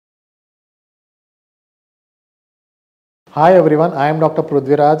Hi everyone, I am Dr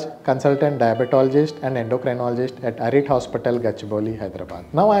Prudwiraj, consultant diabetologist and endocrinologist at Arete Hospital, Gachibowli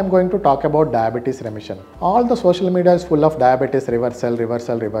Hyderabad. Now I am going to talk about diabetes remission. All the social media is full of diabetes reversal.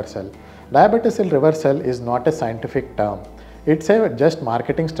 Diabetes reversal is not a scientific term. It's a just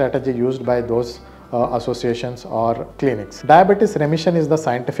marketing strategy used by those associations or clinics. Diabetes remission is the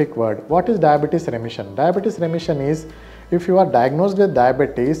scientific word. What is diabetes remission? Diabetes remission is if you are diagnosed with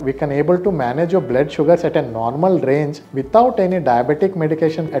diabetes, we can able to manage your blood sugars at a normal range without any diabetic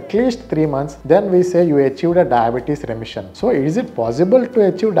medication at least 3 months, then we say you achieved a diabetes remission. So is it possible to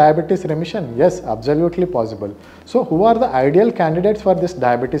achieve diabetes remission? Yes, absolutely possible. So who are the ideal candidates for this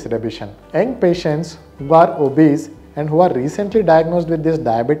diabetes remission? Young patients who are obese and who are recently diagnosed with this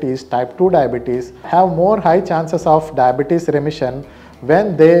diabetes, type 2 diabetes, have more high chances of diabetes remission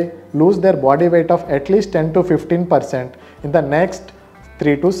when they lose their body weight of at least 10 to 15% in the next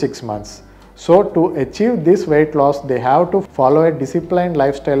 3 to 6 months. So to achieve this weight loss, they have to follow a disciplined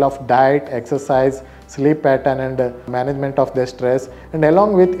lifestyle of diet, exercise, sleep pattern and management of their stress, and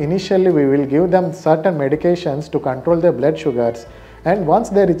along with initially we will give them certain medications to control their blood sugars, and once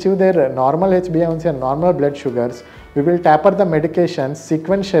they achieve their normal HbA1c and normal blood sugars, we will taper the medications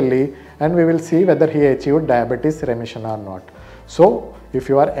sequentially and we will see whether he achieved diabetes remission or not. So if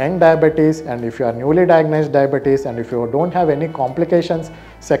you are young diabetes and if you are newly diagnosed diabetes and if you don't have any complications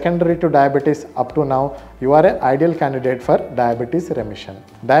secondary to diabetes up to now, you are an ideal candidate for diabetes remission.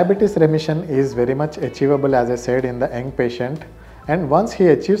 Diabetes remission is very much achievable, as I said, in the young patient. And once he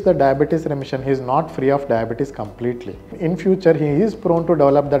achieves the diabetes remission, he is not free of diabetes completely. In future, he is prone to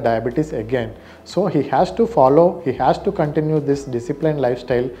develop the diabetes again. So he has to continue this disciplined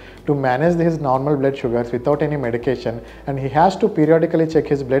lifestyle to manage his normal blood sugars without any medication, and he has to periodically check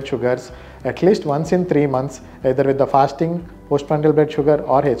his blood sugars at least once in 3 months, either with the fasting, postprandial blood sugar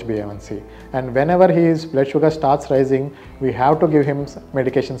or HbA1c. And whenever his blood sugar starts rising, we have to give him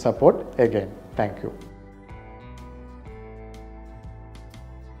medication support again. Thank you.